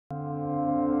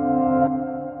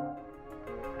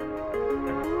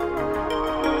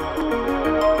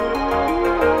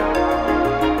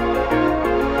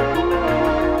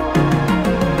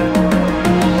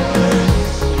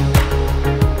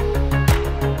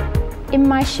In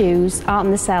My Shoes, Art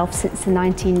on the Self Since the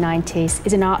 1990s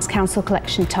is an Arts Council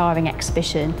collection touring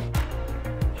exhibition.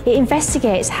 It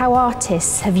investigates how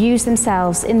artists have used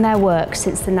themselves in their work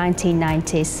since the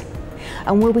 1990s.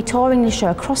 And we'll be touring the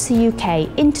show across the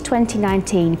UK into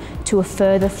 2019 to a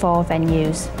further 4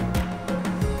 venues.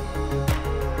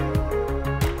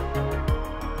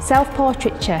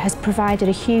 Self-portraiture has provided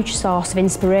a huge source of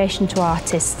inspiration to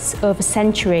artists over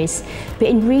centuries, but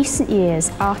in recent years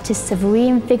artists have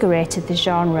reinvigorated the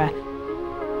genre.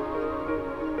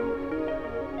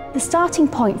 The starting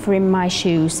point for In My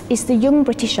Shoes is the young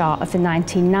British art of the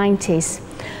 1990s.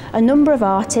 A number of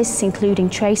artists, including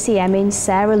Tracey Emin,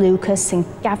 Sarah Lucas and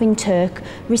Gavin Turk,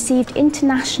 received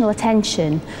international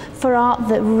attention for art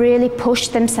that really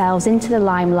pushed themselves into the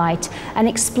limelight and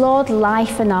explored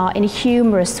life and art in a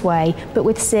humorous way, but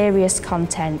with serious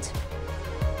content.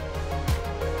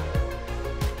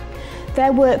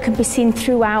 Their work can be seen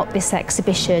throughout this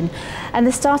exhibition, and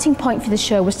the starting point for the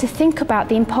show was to think about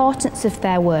the importance of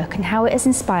their work and how it has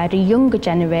inspired a younger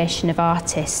generation of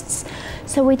artists.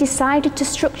 So we decided to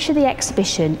structure the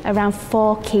exhibition around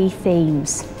 4 key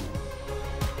themes.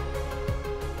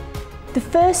 The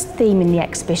first theme in the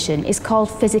exhibition is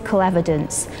called Physical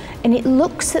Evidence, and it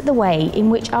looks at the way in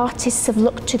which artists have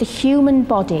looked to the human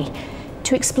body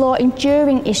to explore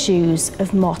enduring issues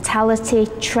of mortality,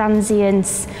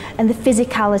 transience, and the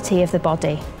physicality of the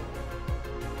body.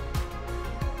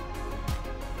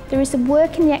 There is a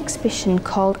work in the exhibition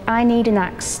called I Need an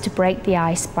Axe to Break the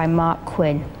Ice by Mark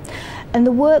Quinn, and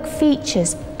the work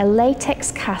features a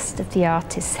latex cast of the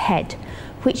artist's head,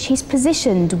 which he's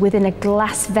positioned within a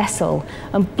glass vessel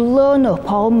and blown up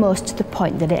almost to the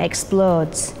point that it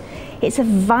explodes. It's a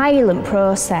violent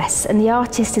process and the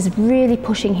artist is really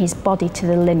pushing his body to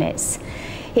the limits.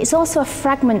 It's also a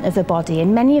fragment of the body,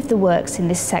 and many of the works in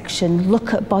this section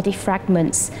look at body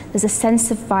fragments. There's a sense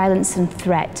of violence and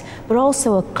threat, but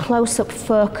also a close-up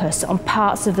focus on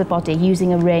parts of the body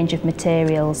using a range of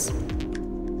materials.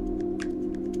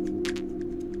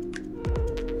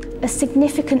 A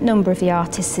significant number of the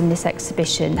artists in this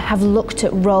exhibition have looked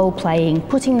at role-playing,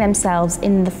 putting themselves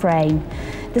in the frame.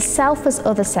 The Self as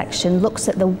Other section looks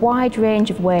at the wide range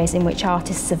of ways in which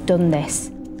artists have done this.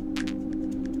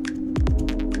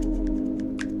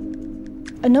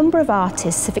 A number of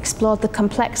artists have explored the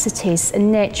complexities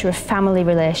and nature of family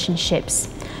relationships.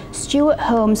 Stuart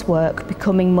Holmes' work,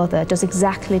 Becoming Mother, does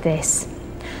exactly this.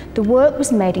 The work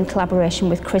was made in collaboration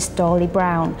with Chris Dawley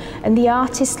Brown, and the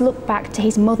artist looked back to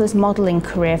his mother's modelling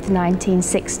career of the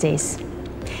 1960s.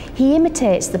 He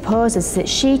imitates the poses that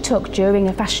she took during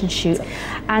a fashion shoot,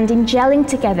 and in gelling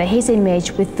together his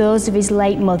image with those of his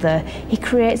late mother, he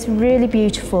creates really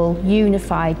beautiful,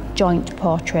 unified, joint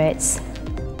portraits.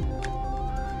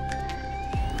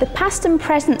 The Past and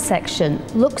Present section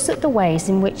looks at the ways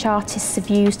in which artists have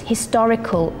used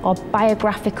historical or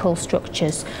biographical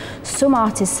structures. Some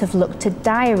artists have looked at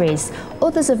diaries,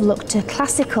 others have looked at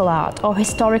classical art or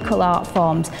historical art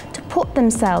forms to put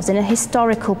themselves in a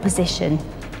historical position.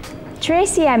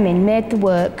 Tracey Emin made the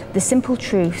work The Simple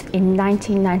Truth in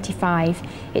 1995.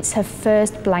 It's her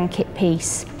first blanket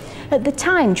piece. At the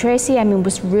time, Tracey Emin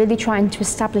was really trying to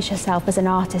establish herself as an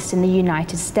artist in the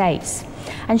United States.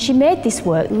 And she made this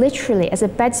work literally as a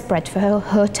bedspread for her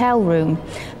hotel room.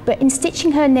 But in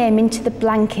stitching her name into the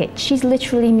blanket, she's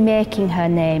literally making her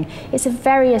name. It's a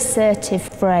very assertive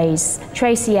phrase,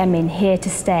 Tracey Emin, here to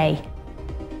stay.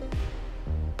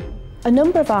 A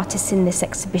number of artists in this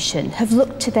exhibition have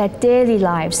looked to their daily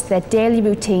lives, their daily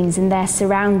routines and their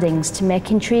surroundings to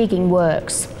make intriguing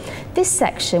works. This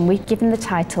section we've given the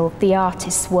title The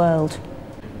Artist's World.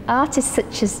 Artists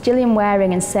such as Gillian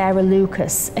Waring and Sarah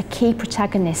Lucas are key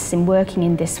protagonists in working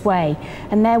in this way,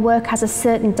 and their work has a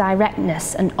certain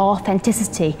directness and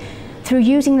authenticity through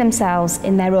using themselves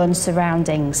in their own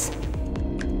surroundings.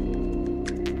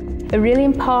 A really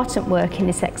important work in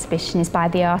this exhibition is by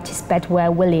the artist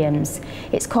Bedware Williams.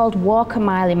 It's called Walk a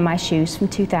Mile in My Shoes from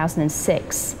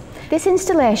 2006. This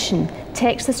installation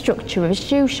takes the structure of a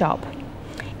shoe shop.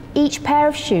 Each pair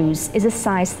of shoes is a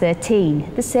size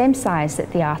 13, the same size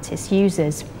that the artist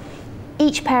uses.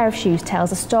 Each pair of shoes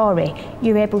tells a story.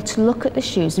 You're able to look at the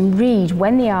shoes and read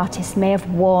when the artist may have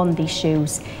worn these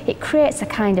shoes. It creates a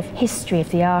kind of history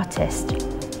of the artist.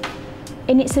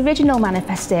 In its original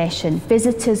manifestation,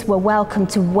 visitors were welcome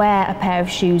to wear a pair of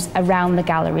shoes around the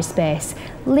gallery space,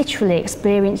 literally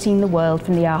experiencing the world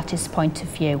from the artist's point of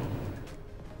view.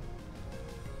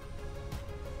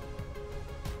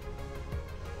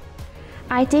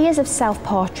 Ideas of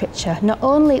self-portraiture not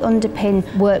only underpin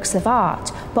works of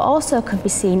art, but also can be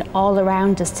seen all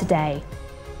around us today.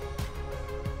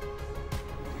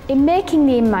 In making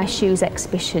the In My Shoes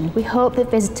exhibition, we hope that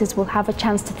visitors will have a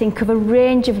chance to think of a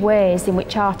range of ways in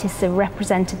which artists have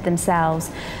represented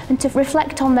themselves and to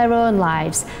reflect on their own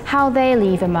lives, how they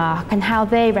leave a mark and how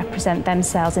they represent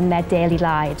themselves in their daily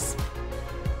lives.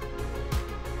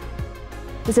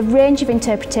 There's a range of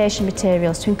interpretation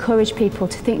materials to encourage people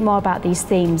to think more about these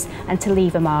themes and to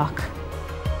leave a mark.